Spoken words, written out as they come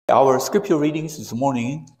Our scripture readings this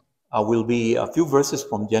morning will be a few verses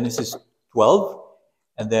from Genesis 12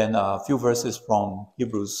 and then a few verses from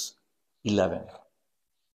Hebrews 11.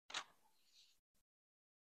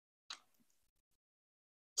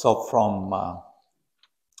 So from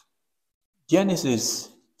Genesis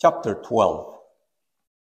chapter 12,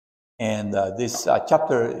 and this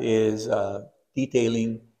chapter is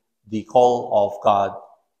detailing the call of God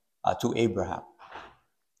to Abraham.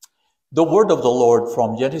 The word of the Lord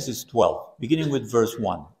from Genesis 12, beginning with verse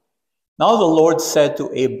 1. Now the Lord said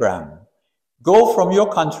to Abraham, "Go from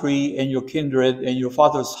your country and your kindred and your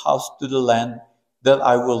father's house to the land that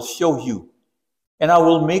I will show you. And I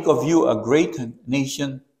will make of you a great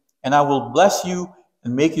nation, and I will bless you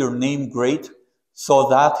and make your name great, so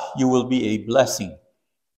that you will be a blessing.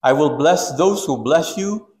 I will bless those who bless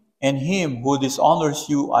you, and him who dishonors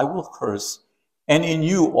you I will curse. And in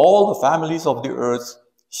you all the families of the earth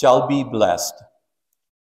shall be blessed."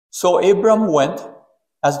 So Abram went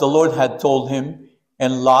as the Lord had told him,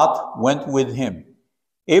 and Lot went with him.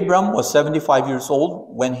 Abram was 75 years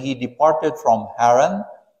old when he departed from Haran,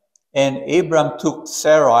 and Abram took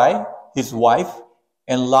Sarai, his wife,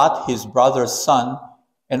 and Lot, his brother's son,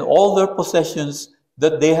 and all their possessions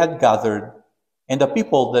that they had gathered, and the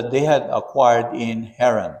people that they had acquired in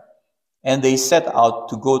Haran. And they set out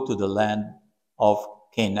to go to the land of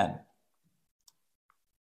Canaan.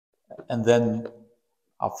 And then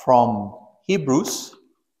from Hebrews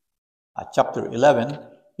chapter 11,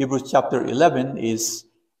 Hebrews chapter 11 is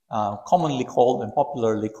commonly called and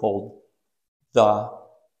popularly called the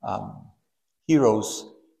heroes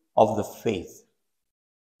of the faith.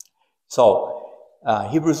 So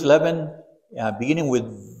Hebrews 11, beginning with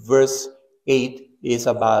verse 8, is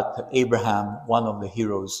about Abraham, one of the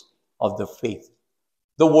heroes of the faith.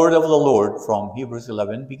 The word of the Lord from Hebrews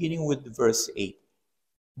 11, beginning with verse 8.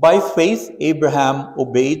 By faith, Abraham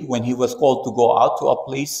obeyed when he was called to go out to a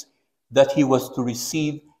place that he was to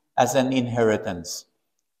receive as an inheritance.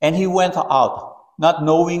 And he went out, not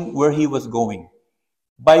knowing where he was going.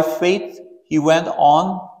 By faith, he went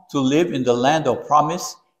on to live in the land of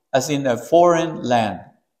promise, as in a foreign land,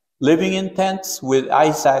 living in tents with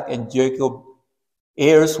Isaac and Jacob,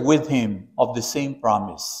 heirs with him of the same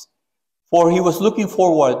promise. For he was looking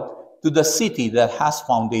forward to the city that has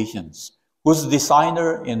foundations, whose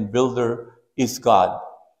designer and builder is God.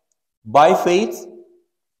 By faith,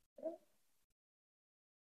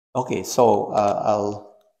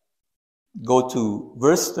 I'll go to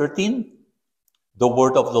verse 13, the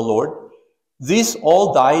word of the Lord. These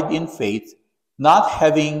all died in faith, not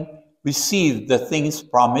having received the things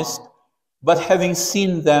promised, but having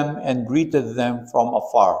seen them and greeted them from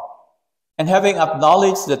afar, and having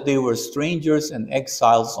acknowledged that they were strangers and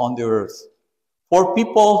exiles on the earth. For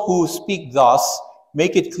people who speak thus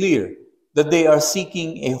make it clear that they are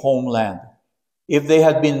seeking a homeland. If they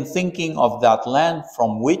had been thinking of that land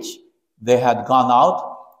from which they had gone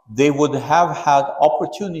out, they would have had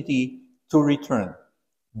opportunity to return.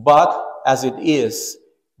 But as it is,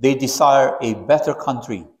 they desire a better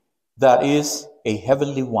country, that is, a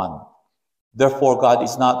heavenly one. Therefore, God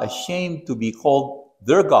is not ashamed to be called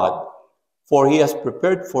their God, for he has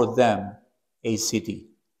prepared for them a city.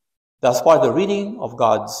 Thus far, the reading of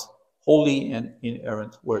God's holy and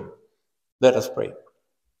inerrant word. Let us pray.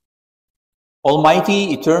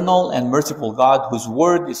 Almighty, eternal, and merciful God, whose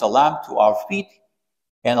word is a lamp to our feet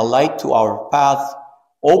and a light to our path,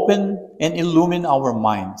 open and illumine our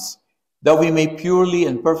minds, that we may purely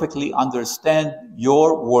and perfectly understand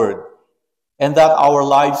your word, and that our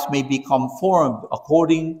lives may be conformed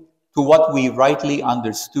according to what we rightly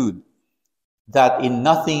understood, that in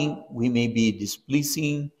nothing we may be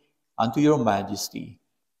displeasing unto your majesty.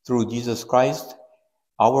 Through Jesus Christ,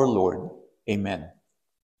 our Lord. Amen.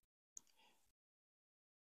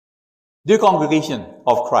 Dear congregation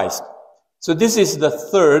of Christ, so this is the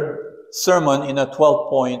third sermon in a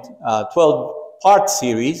 12-part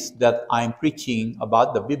series that I'm preaching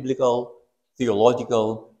about the biblical,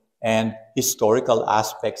 theological, and historical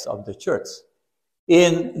aspects of the church.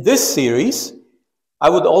 In this series, I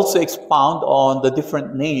would also expound on the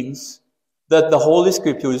different names that the Holy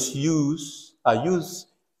Scriptures use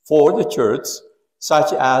for the church,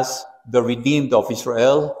 such as the redeemed of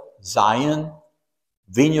Israel, Zion,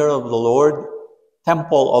 vineyard of the Lord,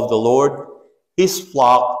 temple of the Lord, his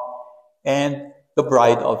flock, and the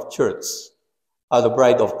bride of church, the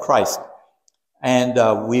bride of Christ. And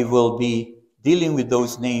we will be dealing with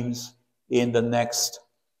those names in the next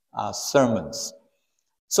sermons.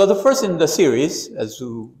 So the first in the series, as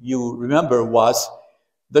you remember, was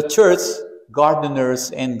the church,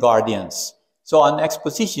 gardeners and guardians. So an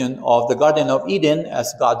exposition of the Garden of Eden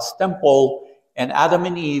as God's temple and Adam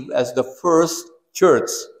and Eve as the first church.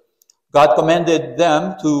 God commanded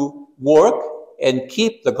them to work and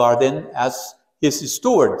keep the garden as his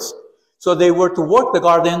stewards. So they were to work the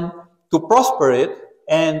garden, to prosper it,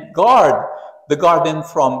 and guard the garden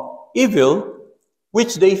from evil,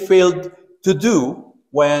 which they failed to do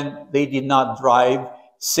when they did not drive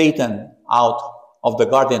Satan out of the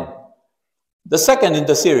garden. The second in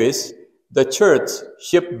the series, the church,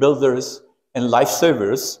 shipbuilders, and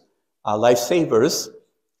lifesavers,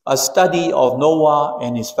 a study of Noah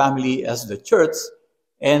and his family as the church,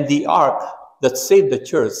 and the ark that saved the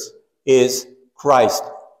church is Christ,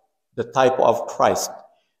 the type of Christ.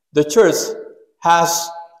 The church has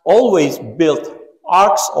always built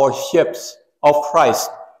arks or ships of Christ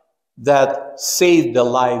that saved the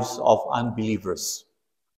lives of unbelievers.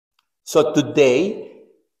 So today,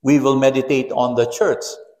 we will meditate on the church,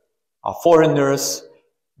 foreigners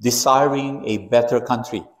desiring a better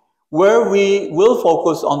country, where we will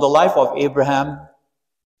focus on the life of Abraham,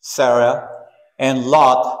 Sarah, and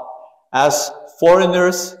Lot as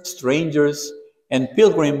foreigners, strangers, and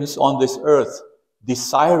pilgrims on this earth,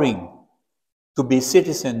 desiring to be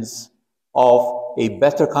citizens of a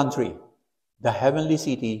better country, the heavenly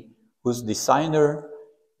city whose designer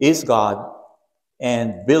is God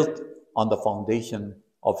and built on the foundation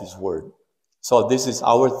of his word. So this is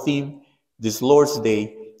our theme this Lord's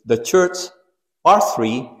Day, the church, part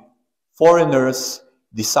 3, foreigners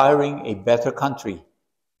desiring a better country,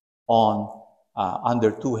 on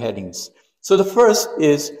under 2 headings. So the first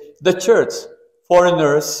is the church,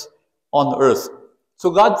 foreigners on earth. So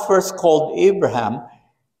God first called Abraham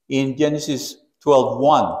in Genesis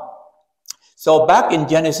 12:1. So back in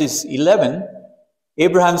Genesis 11,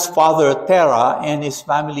 Abraham's father Terah and his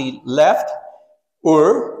family left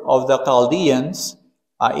Ur of the Chaldeans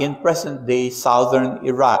in present-day southern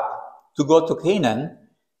Iraq to go to Canaan,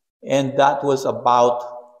 and that was about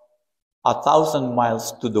 1,000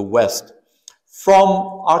 miles to the west. From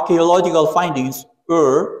archaeological findings,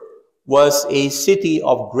 Ur was a city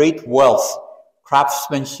of great wealth,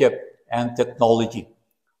 craftsmanship, and technology.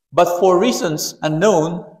 But for reasons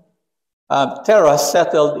unknown, Terah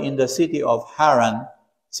settled in the city of Haran,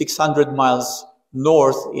 600 miles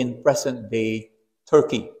north in present-day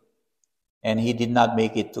Turkey, and he did not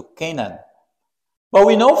make it to Canaan. But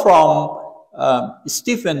we know from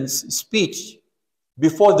Stephen's speech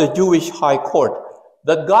before the Jewish high court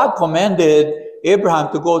that God commanded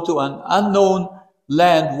Abraham to go to an unknown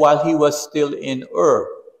land while he was still in Ur.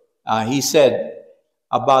 He said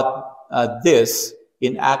about this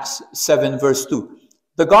in Acts 7 verse 2.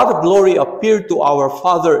 The God of glory appeared to our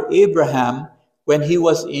father Abraham when he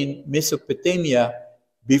was in Mesopotamia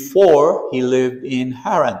before he lived in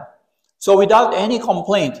Haran. So without any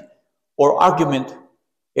complaint or argument,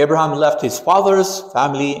 Abraham left his father's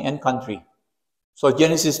family and country. So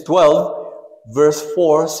Genesis 12 verse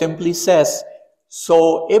 4 simply says,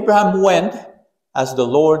 so Abraham went as the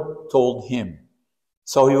Lord told him.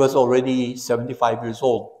 So he was already 75 years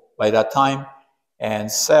old by that time,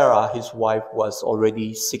 and Sarah, his wife, was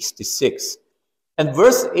already 66. And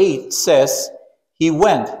verse 8 says, he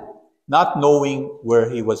went, not knowing where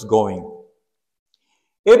he was going.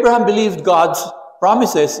 Abraham believed God's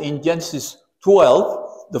promises in Genesis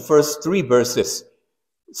 12, the first 3 verses.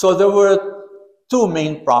 So there were 2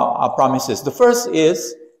 main promises. The first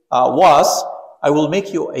was, I will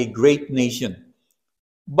make you a great nation.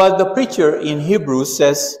 But the preacher in Hebrews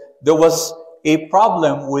says there was a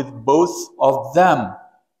problem with both of them.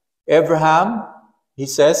 Abraham, he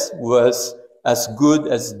says, was as good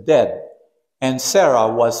as dead, and Sarah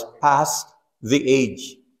was past the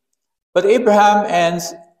age. But Abraham and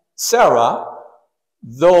Sarah,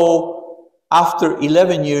 though after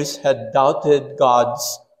 11 years had doubted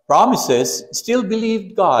God's promises, still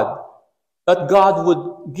believed God, that God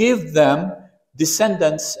would give them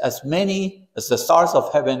descendants as many as the stars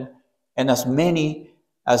of heaven and as many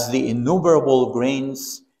as the innumerable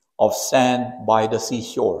grains of sand by the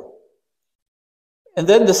seashore. And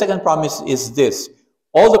then the second promise is this: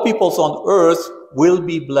 all the peoples on earth will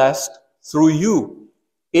be blessed through you.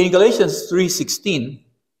 In Galatians 3:16,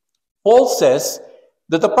 Paul says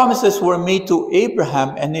that the promises were made to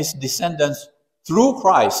Abraham and his descendants through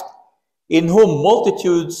Christ, in whom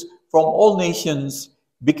multitudes from all nations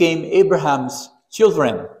became Abraham's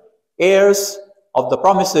children, heirs of the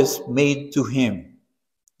promises made to him.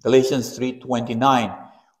 Galatians 3:29.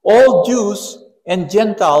 All Jews and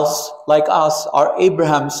Gentiles like us are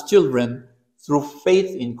Abraham's children through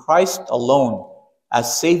faith in Christ alone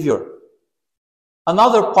as Savior.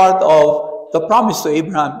 Another part of the promise to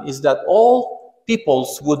Abraham is that all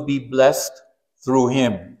peoples would be blessed through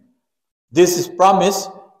him. This is promise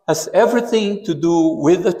has everything to do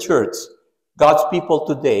with the church, God's people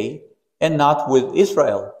today, and not with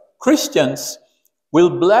Israel. Christians will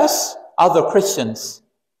bless other Christians,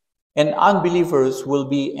 and unbelievers will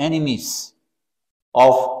be enemies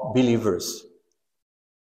of believers.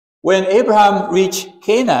 When Abraham reached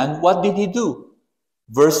Canaan, what did he do?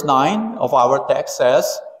 Verse 9 of our text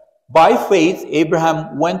says, "By faith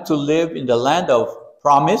Abraham went to live in the land of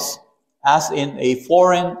promise, as in a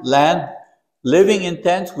foreign land, living in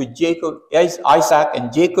tents with Isaac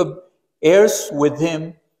and Jacob, heirs with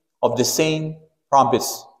him of the same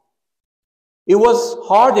promise." It was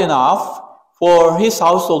hard enough for his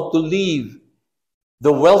household to leave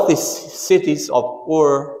the wealthy cities of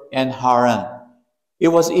Ur and Haran. It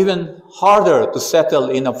was even harder to settle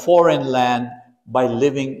in a foreign land by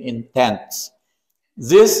living in tents.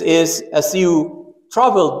 This is as you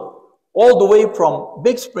traveled all the way from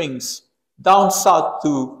Big Springs down south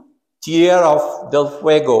to Tierra del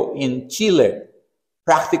Fuego in Chile,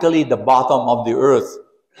 practically the bottom of the earth,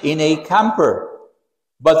 in a camper.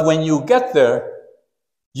 But when you get there,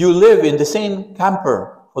 you live in the same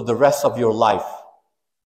camper for the rest of your life.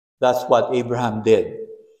 That's what Abraham did.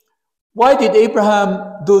 Why did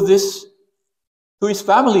Abraham do this to his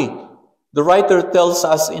family? The writer tells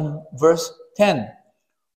us in verse 10,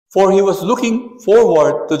 "For he was looking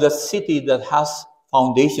forward to the city that has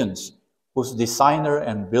foundations, whose designer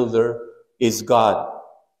and builder is God."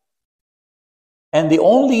 And the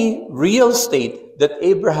only real estate that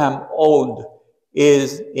Abraham owned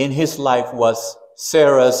in his life was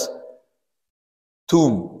Sarah's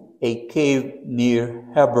tomb, a cave near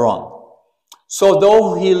Hebron. So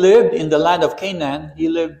though he lived in the land of Canaan, he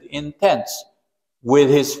lived in tents with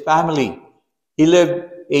his family. He lived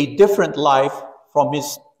a different life from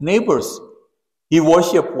his neighbors. He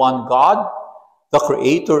worshiped one God, the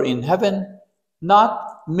Creator in heaven,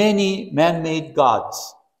 not many man-made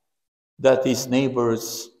gods that his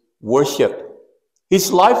neighbors worshiped.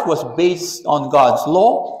 His life was based on God's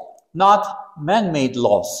law, not man-made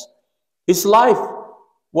laws. His life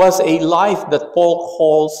was a life that Paul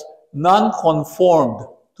calls non-conformed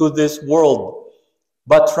to this world,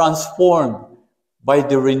 but transformed by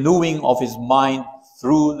the renewing of his mind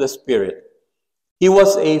through the Spirit. He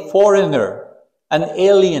was a foreigner, an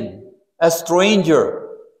alien, a stranger,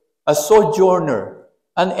 a sojourner,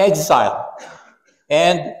 an exile,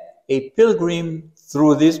 and a pilgrim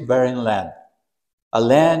through this barren land, a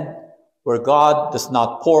land where God does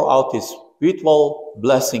not pour out his spiritual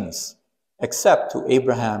blessings except to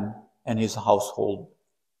Abraham and his household.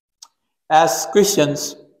 As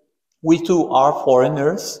Christians, we too are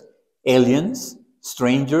foreigners, aliens,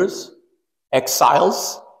 strangers,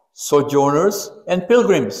 exiles, sojourners, and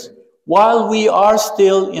pilgrims, while we are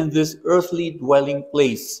still in this earthly dwelling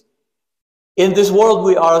place. In this world,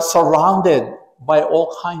 we are surrounded by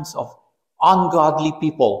all kinds of ungodly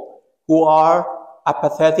people who are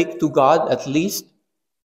apathetic to God, at least,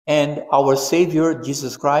 and our Savior,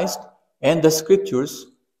 Jesus Christ, and the Scriptures,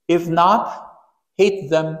 if not, hate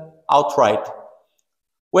them outright.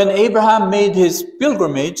 When Abraham made his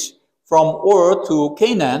pilgrimage from Ur to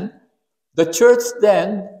Canaan, the church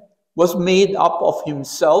then was made up of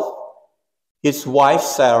himself, his wife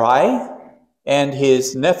Sarai, and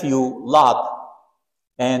his nephew Lot,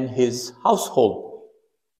 and his household.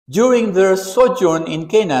 During their sojourn in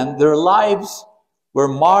Canaan, their lives were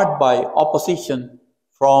marred by opposition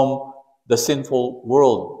from the sinful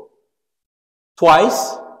world.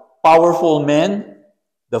 Twice, powerful men,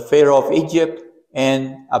 the Pharaoh of Egypt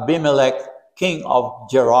and Abimelech, king of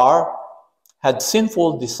Gerar, had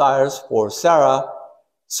sinful desires for Sarah,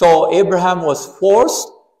 so Abraham was forced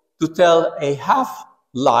to tell a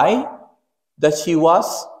half-lie that she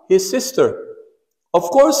was his sister. Of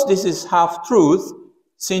course, this is half-truth,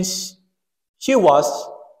 since she was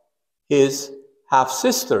his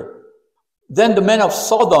half-sister. Then the men of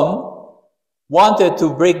Sodom wanted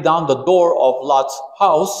to break down the door of Lot's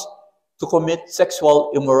house to commit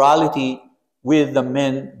sexual immorality with the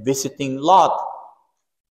men visiting Lot.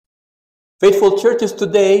 Faithful churches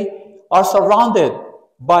today are surrounded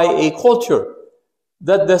by a culture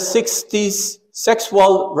that the 60s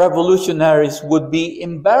sexual revolutionaries would be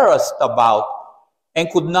embarrassed about and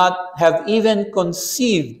could not have even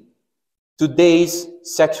conceived today's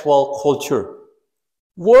sexual culture.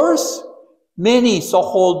 Worse, many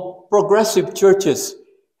so-called progressive churches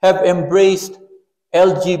have embraced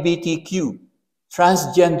LGBTQ,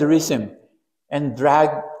 transgenderism, and drag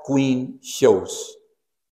queen shows.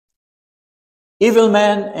 Evil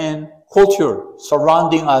man and culture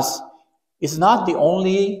surrounding us is not the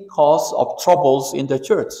only cause of troubles in the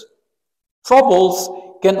church. Troubles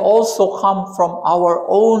can also come from our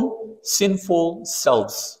own sinful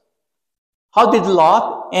selves. How did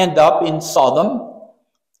Lot end up in Sodom?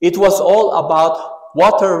 It was all about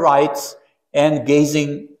water rights and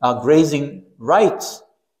grazing rights.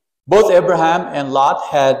 Both Abraham and Lot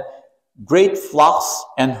had great flocks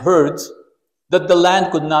and herds that the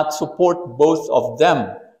land could not support both of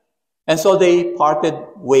them. And so they parted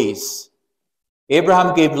ways.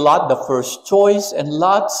 Abraham gave Lot the first choice, and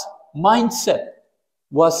Lot's mindset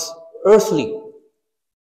was earthly.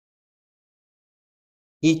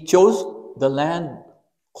 He chose the land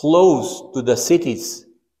close to the cities,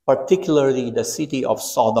 particularly the city of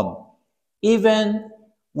Sodom, even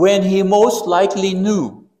when he most likely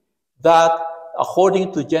knew that,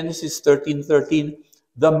 according to Genesis 13:13,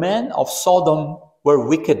 the men of Sodom were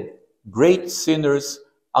wicked, great sinners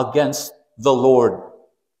against the Lord.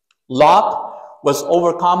 Lot was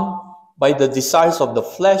overcome by the desires of the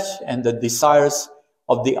flesh and the desires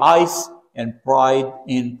of the eyes and pride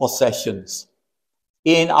in possessions.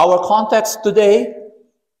 In our context today,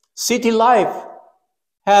 city life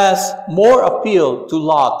has more appeal to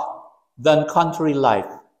Lot than country life.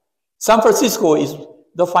 San Francisco is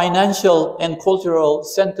the financial and cultural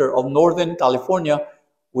center of Northern California,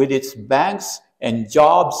 with its banks and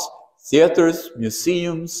jobs, theaters,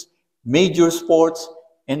 museums, major sports,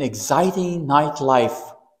 and exciting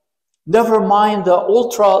nightlife. Never mind the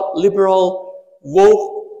ultra-liberal,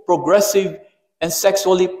 woke, progressive, and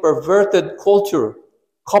sexually perverted culture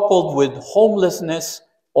coupled with homelessness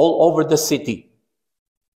all over the city.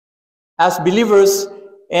 As believers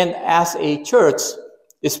and as a church,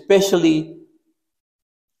 especially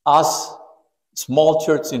us, small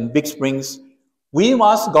church in Big Springs, we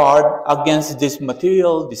must guard against these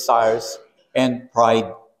material desires and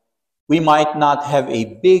pride. We might not have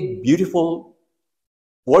a big, beautiful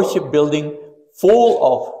worship building full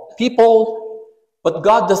of people, but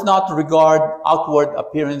God does not regard outward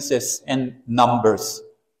appearances and numbers.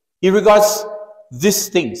 He regards these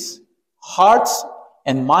things, hearts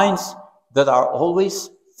and minds that are always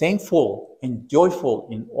thankful and joyful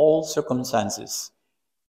in all circumstances,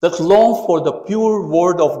 that long for the pure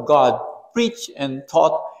word of God preached and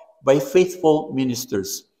taught by faithful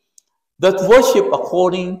ministers, that worship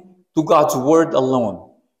according to God's word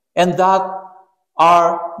alone, and that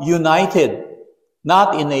are united,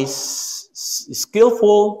 not in a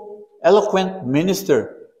skillful, eloquent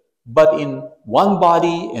minister, but in one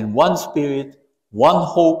body and one spirit, one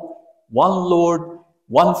hope, one Lord,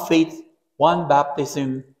 one faith, one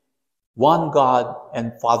baptism, one God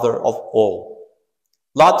and Father of all.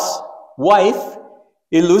 Lot's wife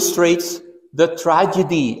illustrates the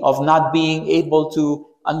tragedy of not being able to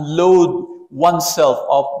unload oneself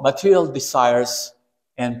of material desires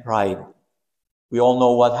and pride. We all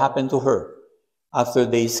know what happened to her after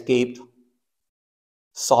they escaped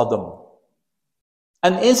Sodom.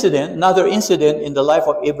 Another incident in the life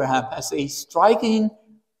of Abraham has a striking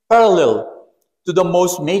parallel to the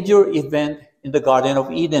most major event in the Garden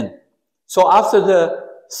of Eden. So after the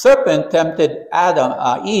serpent tempted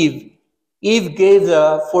Eve gave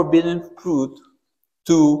the forbidden fruit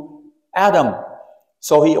to Adam.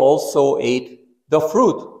 So he also ate the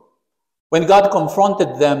fruit. When God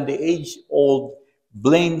confronted them, the age-old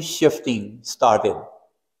blame shifting started.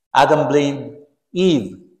 Adam blamed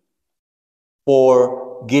Eve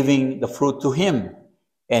for giving the fruit to him,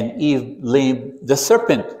 and Eve blamed the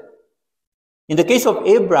serpent. In the case of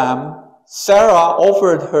Abraham, Sarah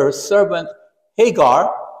offered her servant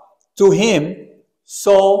Hagar to him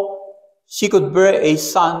so she could bear a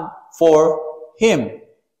son for him.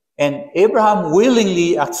 And Abraham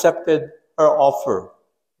willingly accepted her offer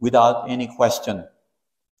without any question.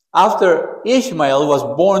 After Ishmael was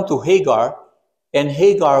born to Hagar, and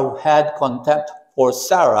Hagar had contempt for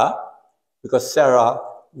Sarah, because Sarah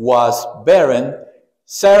was barren,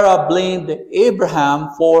 Sarah blamed Abraham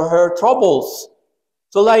for her troubles.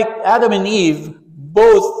 So like Adam and Eve,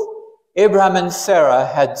 both Abraham and Sarah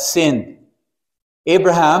had sinned.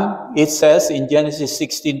 Abraham, it says in Genesis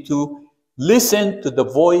 16:2, listened to the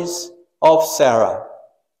voice of Sarah.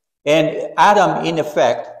 And Adam, in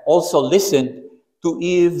effect, also listened to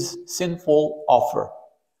Eve's sinful offer.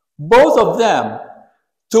 Both of them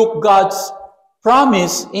took God's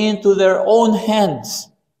promise into their own hands,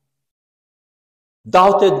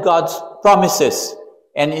 doubted God's promises,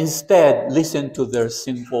 and instead listened to their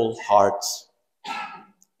sinful hearts.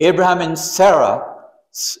 Abraham and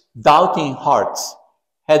Sarah's doubting hearts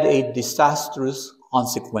had a disastrous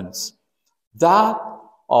consequence, that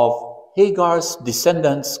of Hagar's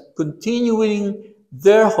descendants continuing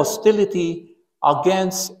their hostility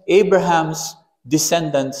against Abraham's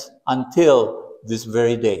descendants until this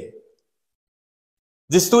very day.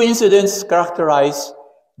 These two incidents characterize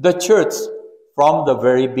the church from the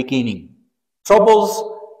very beginning. Troubles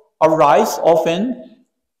arise often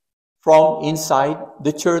from inside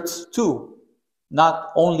the church too,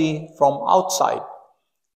 not only from outside.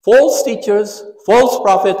 False teachers, false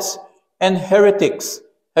prophets, and heretics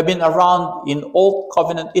have been around in Old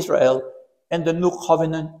Covenant Israel and the New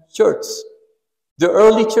Covenant church. The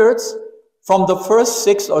early church, from the first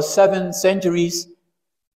 6 or 7 centuries,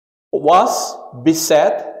 was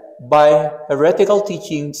beset by heretical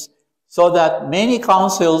teachings, so that many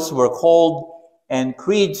councils were called and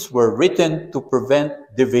creeds were written to prevent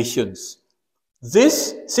divisions.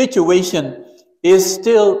 This situation is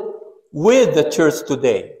still with the church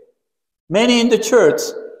today. Many in the church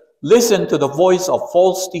listen to the voice of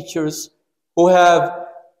false teachers who have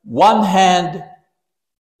one hand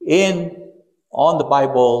on the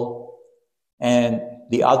Bible and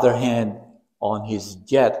the other hand on his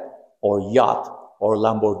jet or yacht or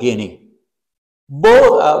Lamborghini.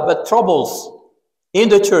 But troubles in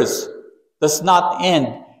the church does not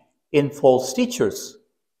end in false teachers.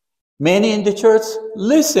 Many in the church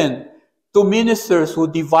listen to ministers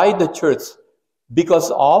who divide the church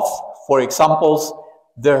because of, for example,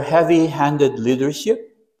 their heavy-handed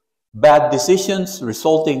leadership, bad decisions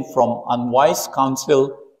resulting from unwise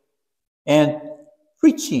counsel, and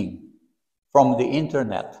preaching from the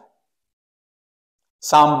internet.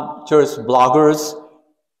 Some church bloggers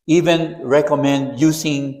even recommend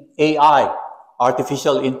using AI,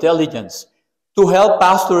 artificial intelligence, to help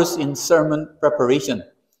pastors in sermon preparation.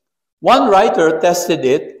 One writer tested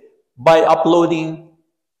it by uploading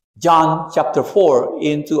John chapter 4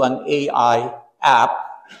 into an AI app,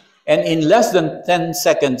 and in less than 10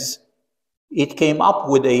 seconds, it came up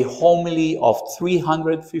with a homily of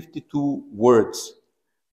 352 words.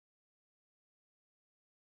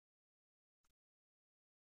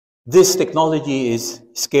 This technology is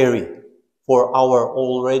scary for our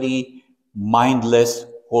already mindless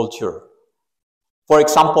culture. For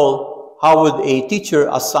example, how would a teacher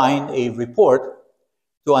assign a report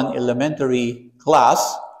to an elementary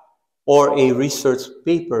class or a research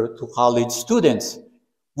paper to college students?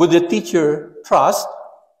 Would the teacher trust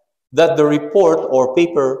that the report or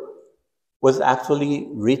paper was actually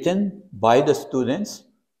written by the students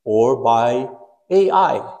or by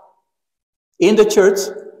AI? In the church,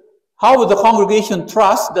 how would the congregation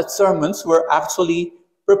trust that sermons were actually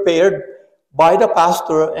prepared by the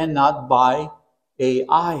pastor and not by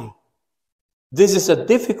AI? This is a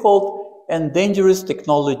difficult and dangerous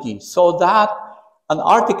technology, so that an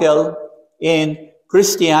article in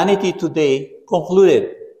Christianity Today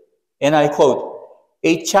concluded, and I quote,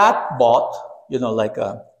 "A chat bot, like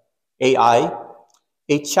a AI,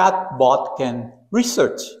 a chat bot can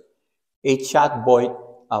research, a chat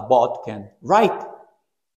bot can write,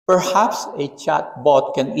 perhaps a chat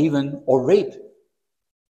bot can even orate,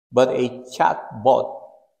 but a chat bot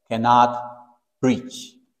cannot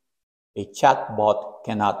preach." A chat bot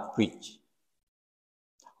cannot preach.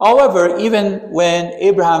 However, even when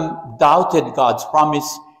Abraham doubted God's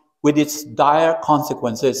promise with its dire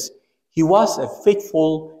consequences, he was a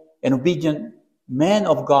faithful and obedient man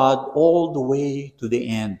of God all the way to the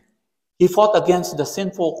end. He fought against the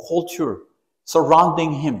sinful culture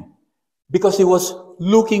surrounding him because he was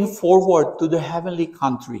looking forward to the heavenly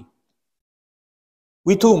country.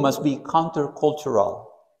 We too must be countercultural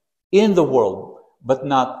in the world, but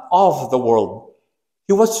not of the world.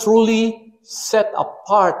 He was truly set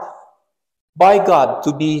apart by God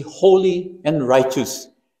to be holy and righteous,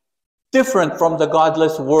 different from the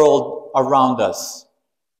godless world around us.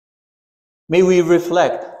 May we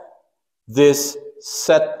reflect this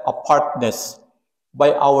set apartness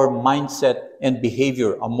by our mindset and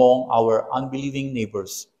behavior among our unbelieving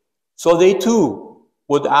neighbors, so they too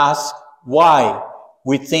would ask why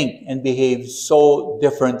we think and behave so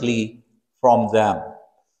differently from them.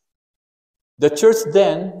 The church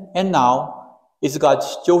then and now is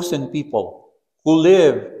God's chosen people who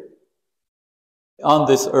live on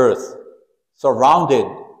this earth, surrounded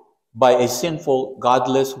by a sinful,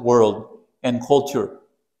 godless world and culture,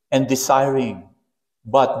 and desiring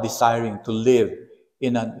to live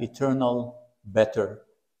in an eternal, better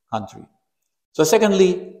country. So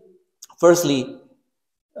firstly,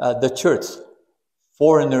 the church,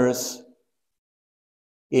 foreigners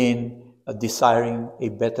in desiring a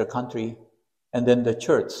better country, and then the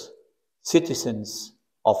church, citizens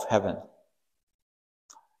of heaven.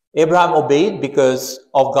 Abraham obeyed because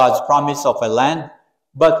of God's promise of a land,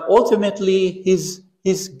 but ultimately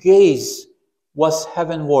his gaze was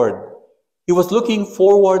heavenward. He was looking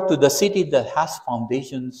forward to the city that has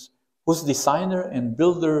foundations, whose designer and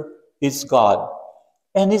builder is God.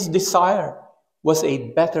 And his desire was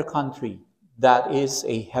a better country, that is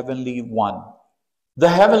a heavenly one. The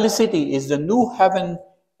heavenly city is the new heaven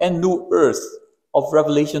and new earth of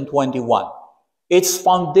Revelation 21. Its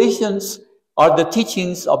foundations are the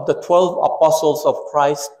teachings of the 12 apostles of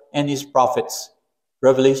Christ and his prophets,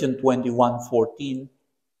 Revelation 21:14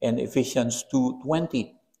 and Ephesians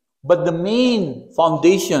 2:20. But the main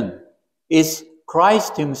foundation is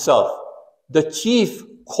Christ himself, the chief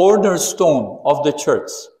cornerstone of the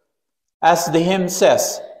church. As the hymn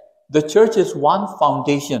says, the church's one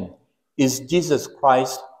foundation is Jesus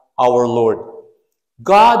Christ our Lord.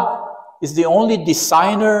 God is the only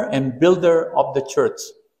designer and builder of the church.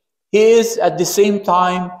 He is at the same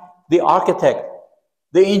time the architect,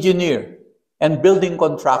 the engineer, and building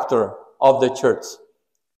contractor of the church.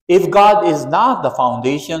 If God is not the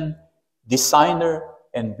foundation, designer,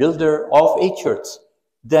 and builder of a church,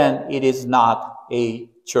 then it is not a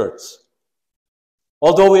church.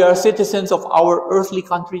 Although we are citizens of our earthly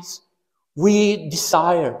countries, we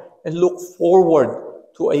desire and look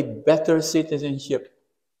forward to a better citizenship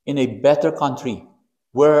in a better country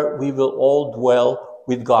where we will all dwell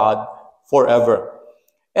with God forever.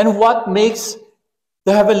 And what makes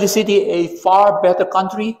the heavenly city a far better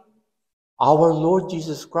country? Our Lord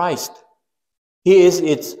Jesus Christ. He is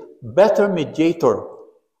its better mediator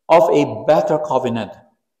of a better covenant.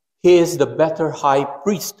 He is the better high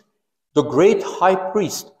priest, the great high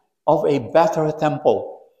priest of a better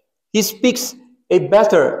temple. He speaks a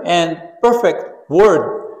better and perfect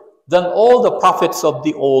word than all the prophets of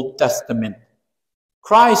the Old Testament.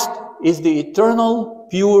 Christ is the eternal,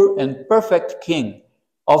 pure, and perfect King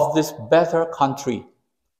of this better country.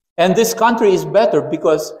 And this country is better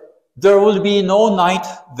because there will be no night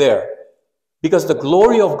there, because the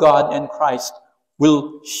glory of God and Christ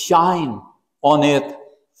will shine on it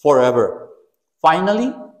forever.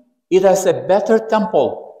 Finally, it has a better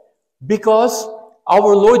temple because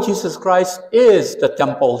our Lord Jesus Christ is the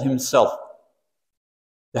temple himself.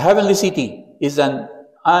 The heavenly city is an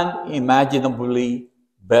unimaginably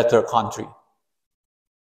better country.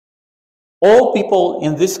 All people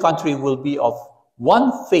in this country will be of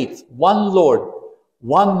one faith, one Lord,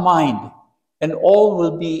 one mind, and all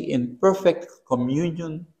will be in perfect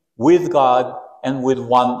communion with God and with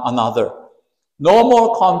one another. No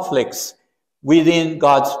more conflicts within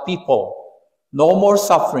God's people, no more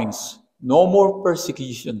sufferings, no more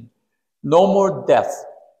persecution, no more death,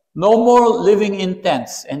 no more living in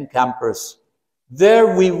tents and campers.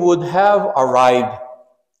 There we would have arrived,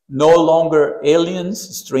 no longer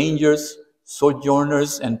aliens, strangers,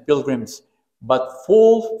 sojourners, and pilgrims, but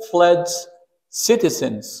full-fledged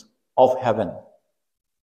citizens of heaven.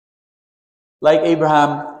 Like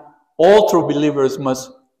Abraham, all true believers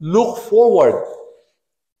must look forward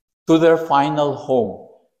to their final home,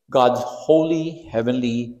 God's holy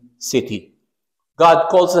heavenly city. God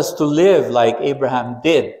calls us to live like Abraham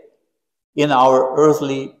did in our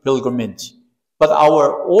earthly pilgrimage. But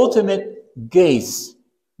our ultimate gaze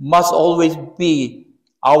must always be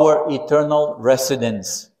our eternal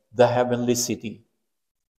residence, the heavenly city.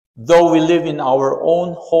 Though we live in our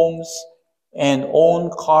own homes and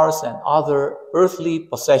own cars and other earthly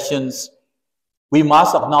possessions, we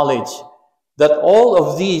must acknowledge that all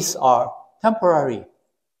of these are temporary.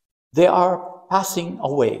 They are passing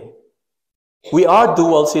away. We are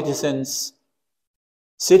dual citizens,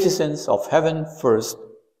 citizens of heaven first,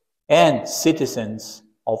 and citizens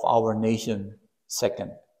of our nation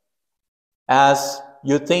second. As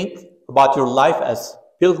you think about your life as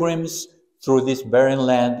pilgrims through this barren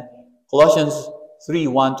land, Colossians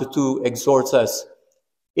 3:1-2 exhorts us,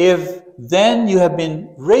 if then you have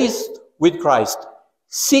been raised with Christ,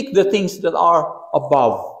 seek the things that are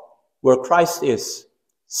above, where Christ is,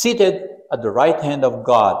 seated at the right hand of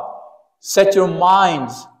God. Set your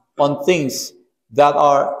minds on things that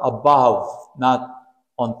are above, not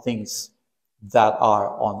on things that are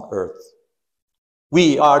on earth.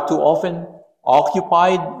 We are too often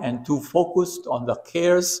occupied and too focused on the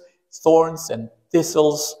cares, thorns, and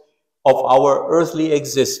thistles of our earthly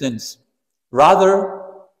existence. Rather,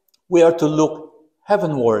 we are to look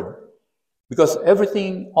heavenward, because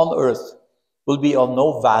everything on earth will be of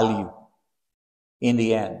no value in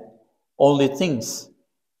the end. Only things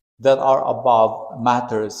that are above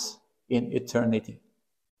matters in eternity.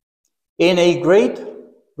 In a great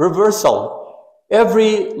reversal,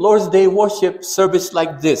 every Lord's Day worship service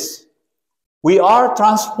like this, we are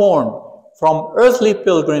transformed from earthly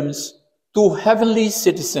pilgrims to heavenly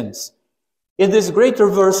citizens. In this great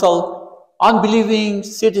reversal, unbelieving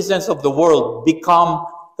citizens of the world become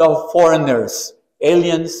the foreigners,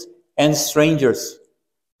 aliens, and strangers,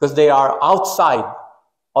 because they are outside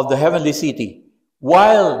of the heavenly city,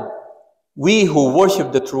 while we who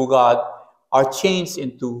worship the true God are changed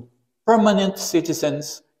into permanent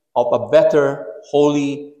citizens of a better,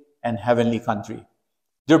 holy, and heavenly country.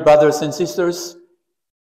 Dear brothers and sisters,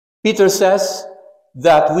 Peter says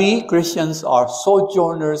that we Christians are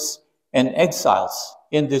sojourners and exiles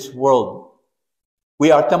in this world.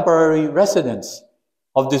 We are temporary residents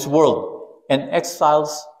of this world and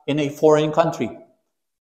exiles in a foreign country.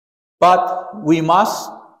 But we must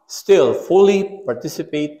still fully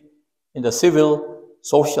participate in the civil,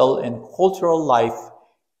 social, and cultural life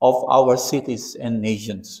of our cities and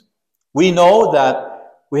nations. We know that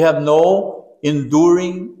we have no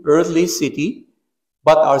enduring earthly city,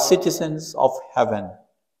 but are citizens of heaven.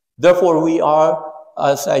 Therefore, we are,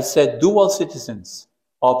 as I said, dual citizens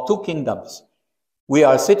of two kingdoms. We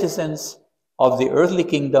are citizens of the earthly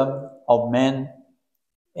kingdom of men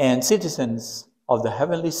and citizens of the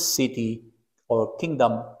heavenly city or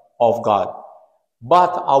kingdom of God.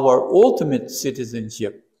 But our ultimate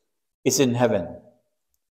citizenship is in heaven.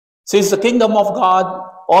 Since the kingdom of God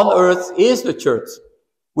on earth is the church,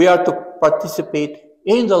 we are to participate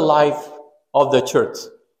in the life of the church.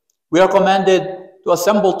 We are commanded to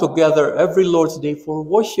assemble together every Lord's Day for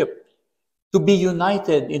worship, to be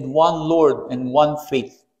united in one Lord and one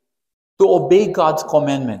faith, to obey God's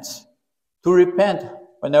commandments, to repent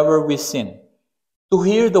whenever we sin, to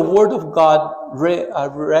hear the word of God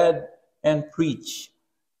read and preached,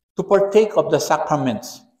 to partake of the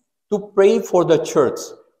sacraments, to pray for the church,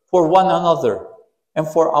 for one another, and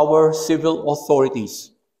for our civil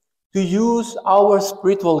authorities, to use our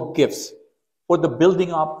spiritual gifts for the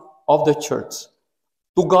building up of the church,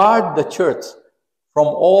 to guard the church from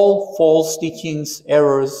all false teachings,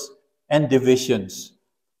 errors, and divisions,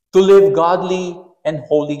 to live godly and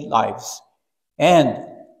holy lives, and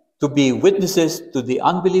to be witnesses to the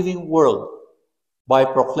unbelieving world by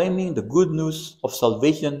proclaiming the good news of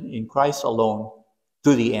salvation in Christ alone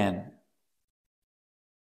to the end.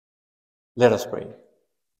 Let us pray.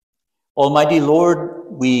 Almighty Lord,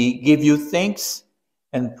 we give you thanks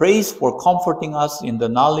and praise for comforting us in the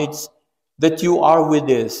knowledge that you are with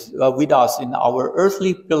us in our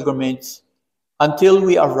earthly pilgrimage until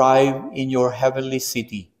we arrive in your heavenly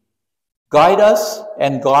city. Guide us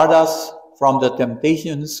and guard us from the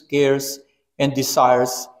temptations, cares, and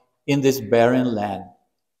desires in this barren land,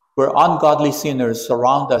 where ungodly sinners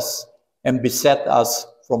surround us and beset us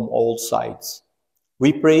from all sides.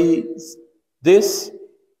 We pray this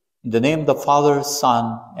in the name of the Father,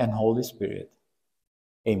 Son, and Holy Spirit.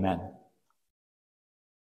 Amen.